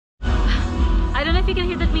I don't know if you can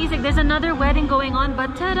hear that music. There's another wedding going on,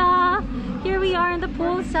 but ta-da! Here we are on the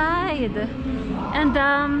poolside. And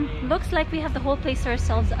looks like we have the whole place to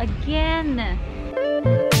ourselves again.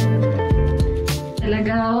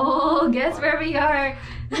 Talaga, oh, guess where we are?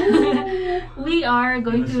 We are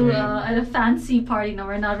going to a fancy party. No,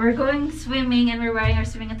 we're not. We're going swimming and we're wearing our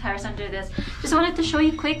swimming attires under this. Just wanted to show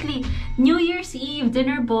you quickly. New Year's Eve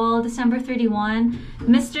dinner ball, December 31.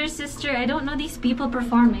 Mr. Sister, I don't know these people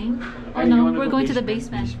performing. Oh no, we're going to the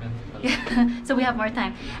basement. Yeah, so we have more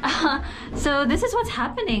time. So this is what's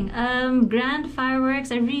happening. Grand fireworks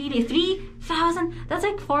are really 3,000. That's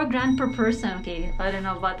like 4 grand per person. Okay, I don't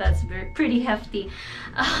know about that. It's pretty hefty.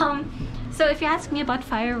 So if you ask me about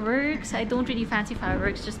fireworks, I don't really fancy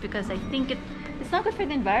fireworks just because I think it's not good for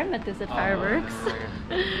the environment. Is it fireworks?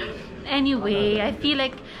 Anyway, I feel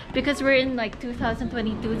like because we're in like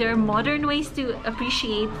 2022, there are modern ways to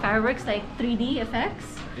appreciate fireworks, like 3D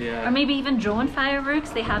effects. Yeah. Or maybe even drone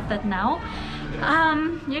fireworks. They have that now.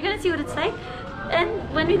 You're gonna see what it's like. And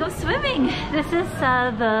when we go swimming, this is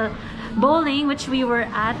the bowling which we were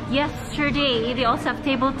at yesterday. They also have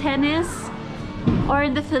table tennis, or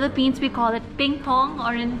in the Philippines we call it ping pong,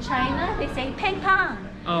 or in China they say ping pong.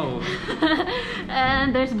 Oh.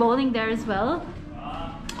 And there's bowling there as well.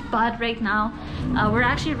 But right now we're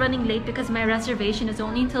actually running late because my reservation is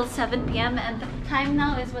only until 7 p.m. and the time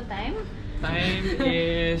now is what time? Time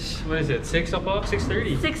is, what is it, 6 o'clock?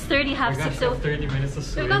 6:30? 6:30, half 6. So 30 minutes to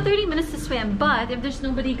swim. we've got 30 minutes to swim, but if there's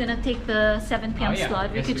nobody gonna take the 7 p.m. Yeah.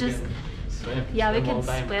 slot, we could just swim. Yeah, we Swim can all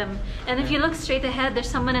time. swim. And if you look straight ahead, there's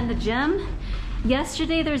someone in the gym.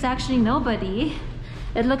 Yesterday there's actually nobody.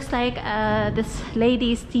 It looks like this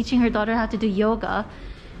lady is teaching her daughter how to do yoga.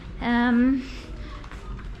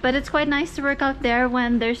 But it's quite nice to work out there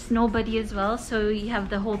when there's nobody as well, so you have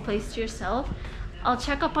the whole place to yourself. I'll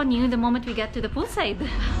check up on you the moment we get to the poolside.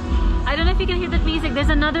 I don't know if you can hear that music.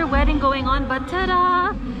 There's another wedding going on, but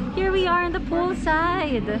ta-da! Here we are on the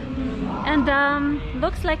poolside. And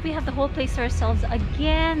looks like we have the whole place to ourselves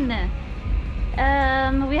again.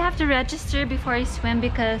 We have to register before I swim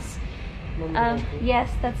because yes,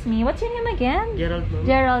 that's me. What's your name again? Gerald.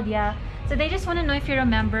 Gerald, yeah. So they just want to know if you're a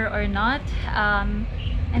member or not.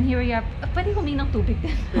 And here we are. Pwede humingi ng tubig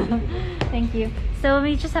din. Thank you. So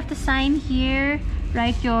we just have to sign here,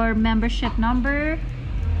 write your membership number.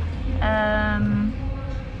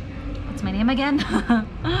 What's my name again?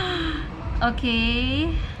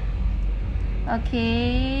 Okay.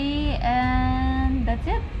 Okay, and that's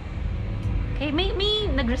it. Okay, may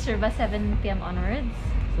nag-reserve 7 p.m. onwards.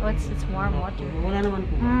 So it's warm water. Wala naman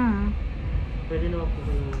po. Pwede naman po.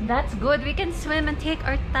 That's good. We can swim and take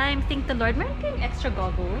our time. Thank the Lord. Meron kayong extra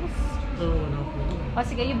goggles? So, wala po. O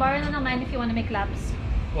sige, you borrow na ng mine if you want to make laps.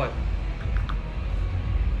 What?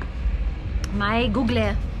 My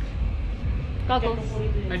Google. Goggles.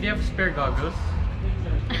 Do you have spare goggles?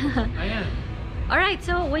 Ayan. Alright,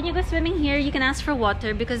 so when you go swimming here, you can ask for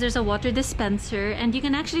water because there's a water dispenser, and you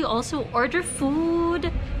can actually also order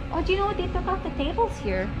food. Oh, do you know what? They took out the tables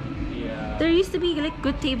here. Yeah. There used to be like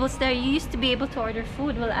good tables there. You used to be able to order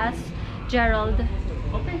food. We'll ask Gerald.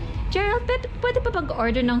 Okay. Gerald, pwede pa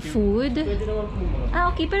pag-order ng food? Pwede naman po ma'am.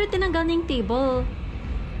 Ah, okay. Pero tinanggal na yung table.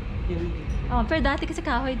 Hindi. Oh, pero dati kasi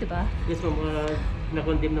kahoy, di ba? Yes ma'am,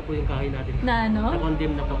 na-condemn na po yung kahoy natin. Na ano?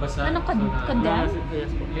 Na-condemn na po. Basa. Ano, condemn?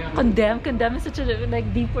 Yes po. Yeah. Condemn? Condemn is such a like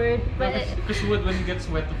deep word. But Because wood, when it gets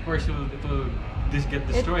wet, of course, it will get it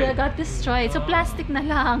destroyed. got destroyed. So plastic na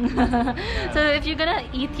lang. So if you're gonna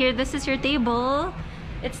eat here, this is your table.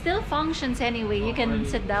 It still functions anyway. You can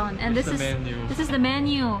sit down. And This this is is the menu. this is the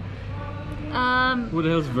menu. Who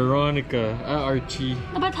the hell's Veronica? Archie.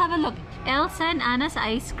 But have a look. Elsa and Anna's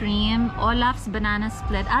ice cream, Olaf's banana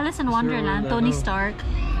split, Alice in Wonderland, Tony Stark.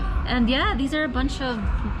 And yeah, these are a bunch of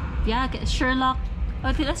Sherlock.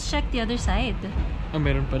 Okay, let's check the other side. Ah,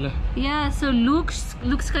 meron pala. Yeah, so Luke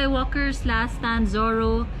Skywalker's Last Stand,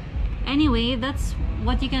 Zorro. Anyway, that's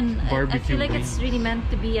what you can. I feel like it's really meant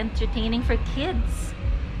to be entertaining for kids.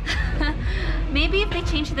 Maybe if they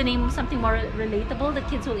change the name of something more relatable, the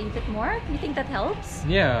kids will eat it more. Do you think that helps?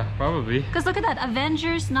 Yeah, probably. Because look at that,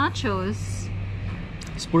 Avengers nachos.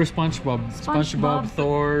 Poor SpongeBob. SpongeBob,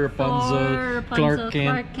 Thor, Rapunzel,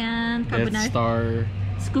 Clark Kent, Death Star,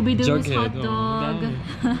 Scooby-Doo's hot Jughead, dog.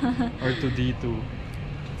 R2-D2.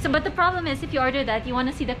 So, but the problem is, if you order that, you want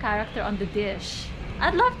to see the character on the dish.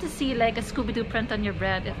 I'd love to see like a Scooby-Doo print on your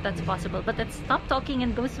bread if that's possible. But let's stop talking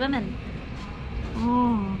and go swimming.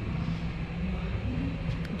 Oh,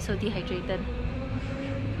 I'm so dehydrated.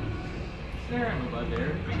 There,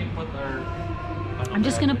 there. We can put our. I'm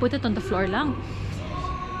just gonna put it on the floor lang.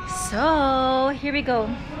 So here we go.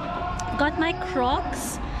 Got my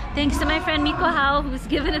Crocs. Thanks to my friend Miko Hao, who's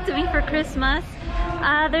given it to me for Christmas.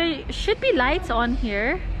 There should be lights on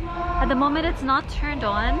here. At the moment, it's not turned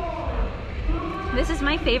on. This is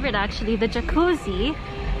my favorite actually, the jacuzzi.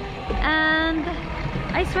 And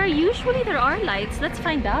I swear, usually there are lights. Let's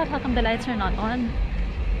find out how come the lights are not on.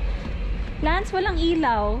 Lance, walang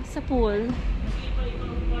ilaw sa pool.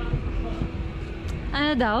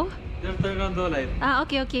 Ano daw? They'll turn on the light. Ah,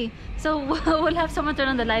 okay, okay. So we'll have someone turn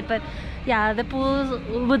on the light, but yeah, the pool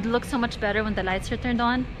would look so much better when the lights are turned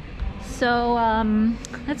on. So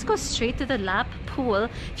let's go straight to the lap pool.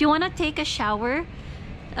 If you want to take a shower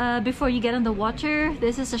before you get in the water,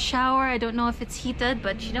 this is a shower. I don't know if it's heated,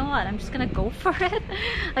 but you know what? I'm just gonna go for it.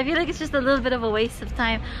 I feel like it's just a little bit of a waste of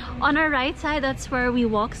time. On our right side, that's where we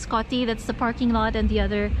walk Scotty. That's the parking lot and the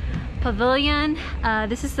other pavilion.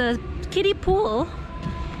 This is the kiddie pool.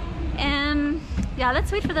 And yeah,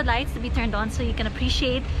 let's wait for the lights to be turned on so you can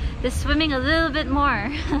appreciate the swimming a little bit more.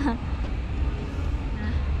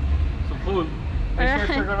 So pool. My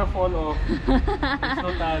shirts are gonna fall off. There's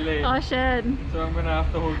no tali. Oh shit. So I'm gonna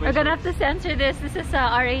have to hold my We're gonna have to censor this. This is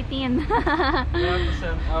R18.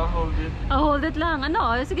 I'll hold it. Oh, hold it lang. Ano?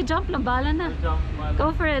 Sige, jump lang. Bala na. Jump, man.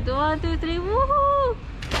 Go for it. 1, 2, 3. Woohoo!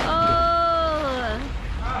 Oh!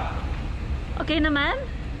 Okay naman?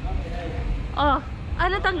 Oh. Ah,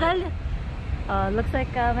 natanggal. Looks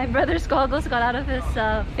like my brother's goggles got out of his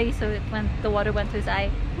face, so the water went to his eye.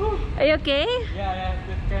 Are you okay? Yeah,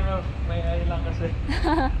 it's kind of my eye lang kasi.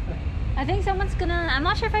 I think someone's gonna... I'm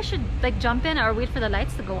not sure if I should like jump in or wait for the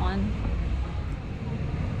lights to go on.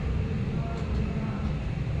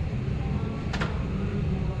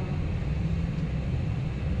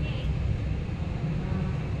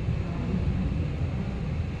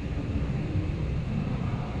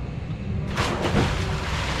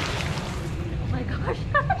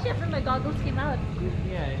 Shit, my goggles came out.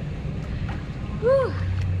 Yeah. Whew.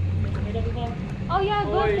 Oh yeah,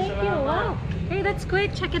 good, thank you. Wow. Hey, that's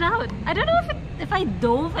quick. Check it out. I don't know if I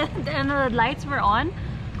dove and the lights were on,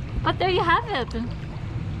 but there you have it.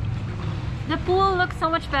 The pool looks so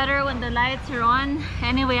much better when the lights are on.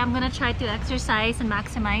 Anyway, I'm gonna try to exercise and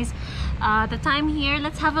maximize the time here.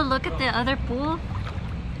 Let's have a look at the other pool.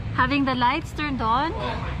 Having the lights turned on. Oh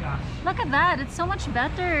my gosh. Look at that. It's so much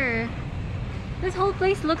better. This whole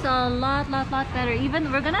place looks a lot better.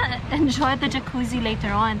 Even we're gonna enjoy the jacuzzi later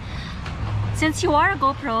on. Since you are a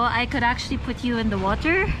GoPro, I could actually put you in the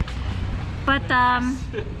water. But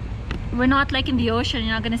we're not like in the ocean.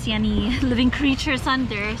 You're not gonna see any living creatures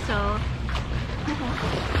under. So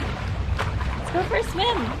let's go for a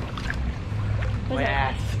swim. My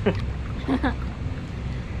ass.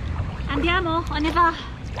 Andiamo, on y va.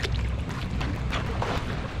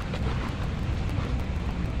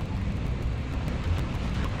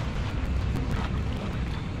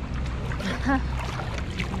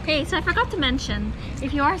 Hey, so I forgot to mention,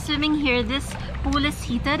 if you are swimming here, this pool is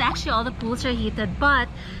heated. Actually, all the pools are heated, but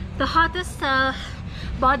the hottest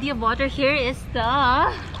body of water here is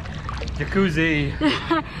the Jacuzzi.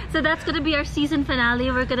 So that's gonna be our season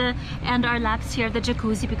finale. We're gonna end our laps here at the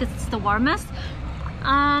jacuzzi because it's the warmest.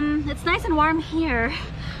 It's nice and warm here,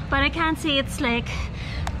 but I can't say it's like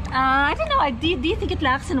I don't know. Do you think it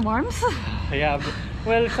lacks in warmth? Yeah, but,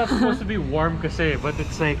 well, it's not supposed to be warm kasi, but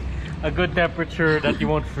it's like a good temperature that you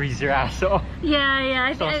won't freeze your ass off. Yeah.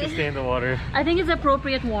 As long as you stay in the water. I think it's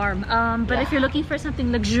appropriate warm. But if you're looking for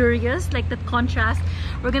something luxurious, like that contrast,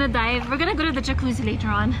 we're gonna go to the jacuzzi later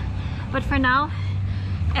on. But for now,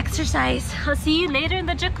 exercise. I'll see you later in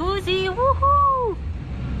the jacuzzi. Woohoo!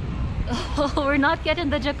 Oh, we're not yet in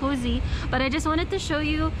the jacuzzi, but I just wanted to show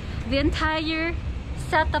you the entire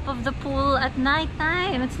setup of the pool at night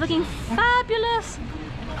time. It's looking fabulous.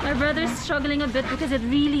 My brother's struggling a bit because it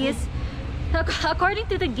really is, according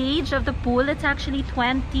to the gauge of the pool, it's actually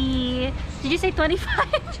 20. Did you say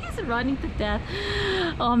 25? She's running to death.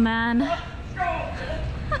 Oh man.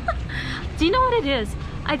 Do you know what it is?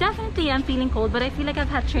 I definitely am feeling cold, but I feel like I've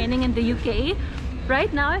had training in the UK.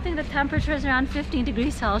 Right now, I think the temperature is around 15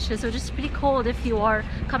 degrees Celsius, which is pretty cold if you are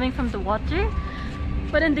coming from the water.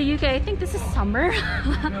 But in the UK, I think this is summer.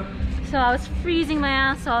 So I was freezing my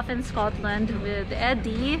ass off in Scotland with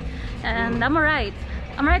Eddie, and I'm alright.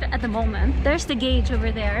 I'm alright at the moment. There's the gauge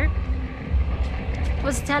over there. It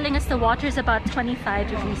was telling us the water is about 25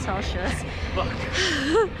 degrees Celsius. Fuck.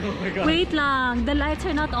 Oh my god. Wait lang, the lights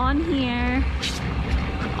are not on here.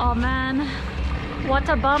 Oh man, what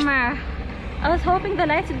a bummer. I was hoping the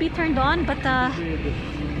lights would be turned on, but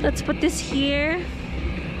let's put this here.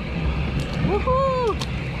 Woohoo!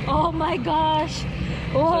 Oh my gosh!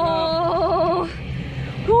 Oh!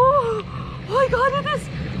 Oh my god, it is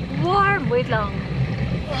warm! Wait lang.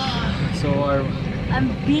 So warm. I'm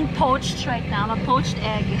being poached right now. I'm a poached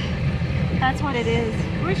egg. That's what it is.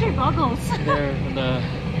 Where's your goggles? There,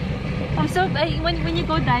 I'm so when you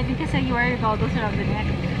go diving, kasi you wear your goggles around the neck,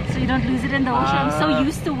 so you don't lose it in the ocean. I'm so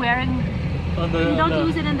used to wearing. You don't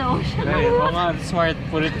lose it in the ocean. Right, smart.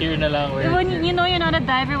 Put it here na lang. When you know you're not a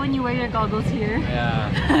diver when you wear your goggles here.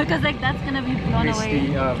 Yeah. Because like that's gonna be blown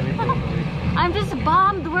away. Away. I'm just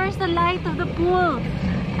bummed. Where's the light of the pool?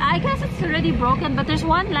 I guess it's already broken, but there's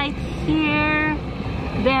one light here.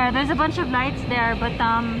 There's a bunch of lights there, but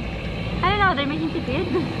I don't know. They're making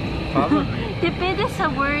tipid. Probably. Tipid is a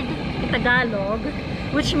word in Tagalog,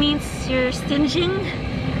 which means you're stinging.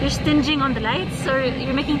 You're stinging on the lights, or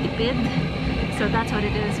you're making tipid. So that's what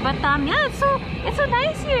it is. But yeah, it's so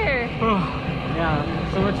nice here. Yeah,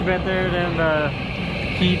 so much better than the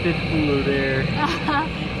heated pool there.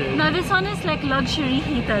 No, this one is like luxury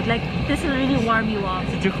heated. Like this will really warm you up.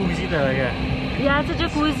 It's a jacuzzi talaga. Yeah, it's a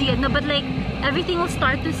jacuzzi. No, but like everything will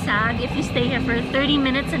start to sag if you stay here for 30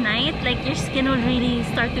 minutes a night. Like your skin will really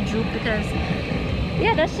start to droop because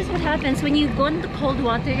yeah, that's just what happens when you go into cold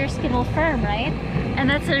water. Your skin will firm, right? And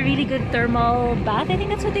that's a really good thermal bath. I think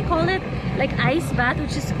that's what they call it, like ice bath,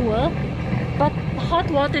 which is cool. But hot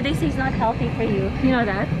water, they say, is not healthy for you. You know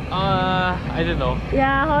that? I don't know.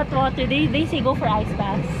 Yeah, hot water. They say go for ice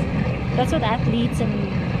baths. That's what athletes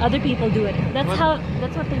and other people do it. That's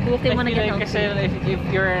what they do if they want to get healthy. Kasi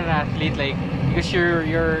if you're an athlete, like because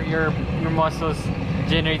your muscles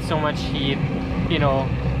generate so much heat, you know,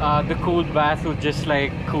 the cold bath will just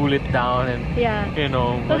like cool it down and yeah, you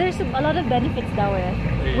know. But there's a lot of benefits daw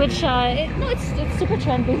really? Which it's super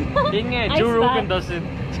trendy. Joe Rogan does it.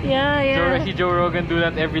 Yeah. Joe Rogan do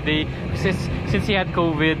that every day since he had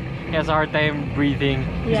COVID. He has a hard time breathing.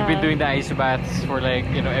 He's been doing the ice baths for like,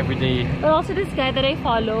 you know, every day. But also this guy that I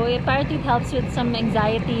follow, apparently it helps with some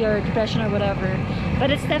anxiety or depression or whatever.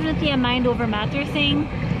 But it's definitely a mind over matter thing.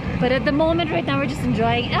 But at the moment right now we're just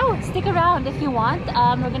enjoying. Oh, stick around if you want.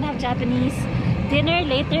 We're gonna have Japanese dinner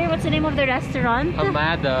later. What's the name of the restaurant?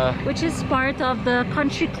 Hamada. Which is part of the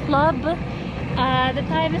country club. The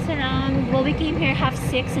time is around, well, we came here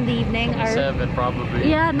 6:30 in the evening. 7 probably.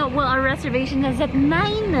 Yeah, no, well, our reservation is at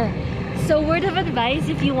 9. So word of advice,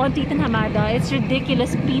 if you want to eat in Hamada, it's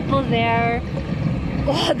ridiculous. People there,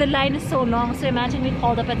 oh, the line is so long. So imagine we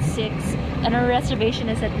called up at 6 and our reservation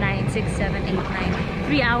is at 9, 6, 7, 8, 9.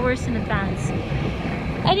 3 hours in advance.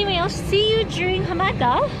 Anyway, I'll see you during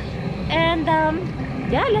Hamada. And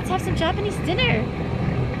yeah, let's have some Japanese dinner.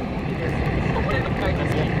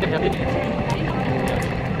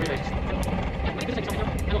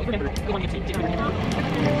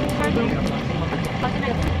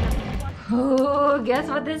 Oh, guess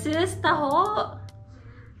what this is? Taho.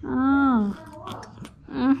 Oh.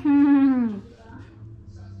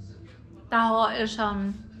 Taho is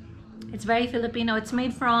it's very Filipino. It's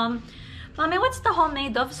made from, Mommy, what's taho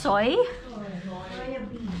made of? Soy?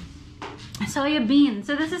 Soya bean.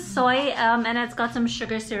 So this is soy and it's got some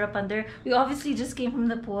sugar syrup under. We obviously just came from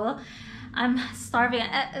the pool. I'm starving.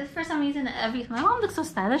 For some reason, my mom looks so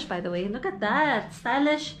stylish, by the way. Look at that.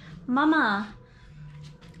 Stylish mama.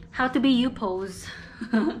 How to be you pose.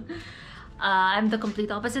 I'm the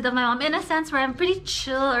complete opposite of my mom in a sense where I'm pretty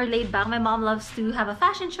chill or laid back. My mom loves to have a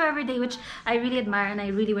fashion show every day, which I really admire and I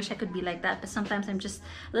really wish I could be like that. But sometimes I'm just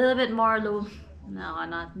a little bit more low. No,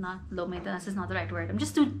 not low maintenance is not the right word. I'm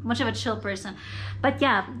just too much of a chill person. But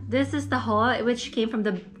yeah, this is the taho, which came from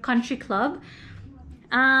the country club.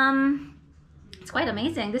 It's quite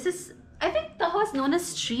amazing. This is, I think taho is known as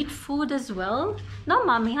street food as well. No,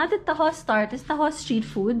 Mommy, how did taho start? Is taho street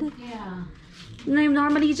food? Yeah.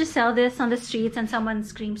 Normally you just sell this on the streets and someone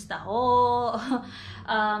screams taho.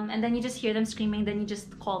 And then you just hear them screaming, then you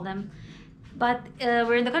just call them. But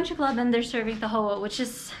we're in the country club and they're serving taho, which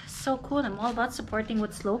is so cool. I'm all about supporting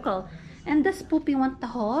what's local. And does Poopy want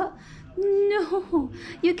taho? No,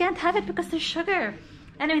 you can't have it because there's sugar.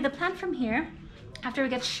 Anyway, the plan from here, after we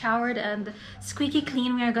get showered and squeaky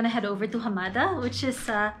clean, we are gonna head over to Hamada, which is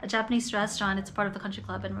a Japanese restaurant. It's part of the country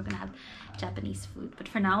club and we're gonna have Japanese food. But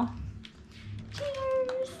for now,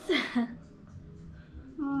 cheers!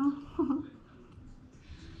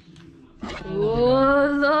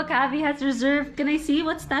 Oh, look, Abby has reserved. Can I see?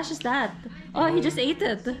 What stash is that? Oh, he just ate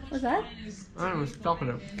it. What's that? It was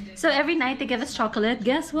chocolate. So every night they give us chocolate.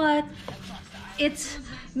 Guess what? It's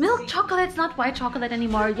milk chocolate. It's not white chocolate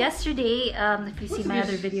anymore. Yesterday, if you see my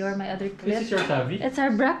other video or my other clip, This is your tavi? it's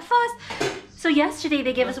our breakfast. So yesterday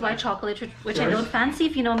they gave us white chocolate, which I don't fancy.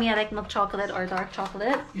 If you know me, I like milk chocolate or dark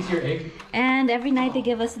chocolate. Is your egg? And every night they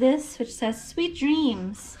give us this, which says sweet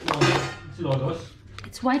dreams. It's Lodos.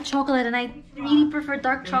 It's white chocolate and I really prefer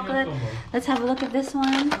dark chocolate. Let's have a look at this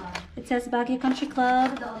one. It says Baguio Country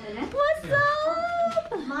Club. What's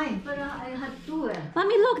up? Mine, but I had two.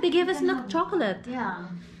 Mommy, look, they gave us milk chocolate. Yeah.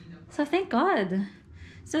 So thank God.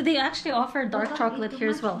 So they actually offer dark chocolate here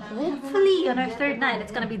as well. Hopefully on our third night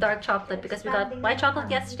it's gonna be dark chocolate because we got white chocolate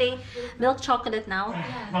yesterday, milk chocolate now.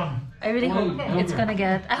 I really hope it's gonna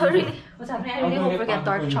get. What's happening? I really hope we get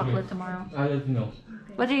dark chocolate tomorrow. I'll let you know.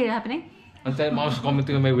 What is happening? Until mom's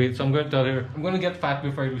commenting on my weight, so I'm going to tell her I'm going to get fat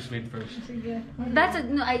before I lose weight first. That's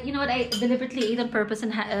you know what, I deliberately ate on purpose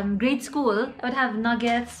in grade school. I would have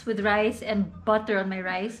nuggets with rice and butter on my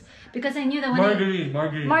rice because I knew that when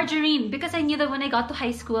margarine because I knew that when I got to high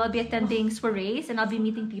school I'll be attending soirees and I'll be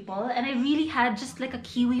meeting people, and I really had just like a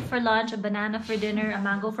kiwi for lunch, a banana for dinner, a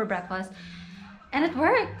mango for breakfast, and it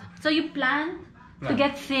worked. So you plan to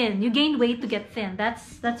get thin, you gain weight to get thin.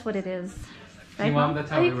 That's what it is. Right, Mom, that's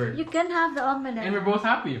how it works. You can have the omelette. And we're both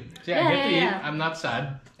happy. So I get to eat, I'm not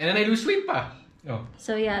sad. And then I lose weight pa. Oh.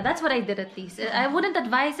 So yeah, that's what I did at least. I wouldn't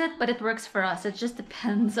advise it, but it works for us. It just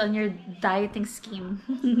depends on your dieting scheme.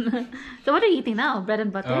 So what are you eating now? Bread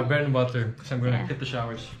and butter? Bread and butter. Because I'm going to hit the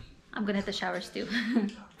showers. I'm going to hit the showers too.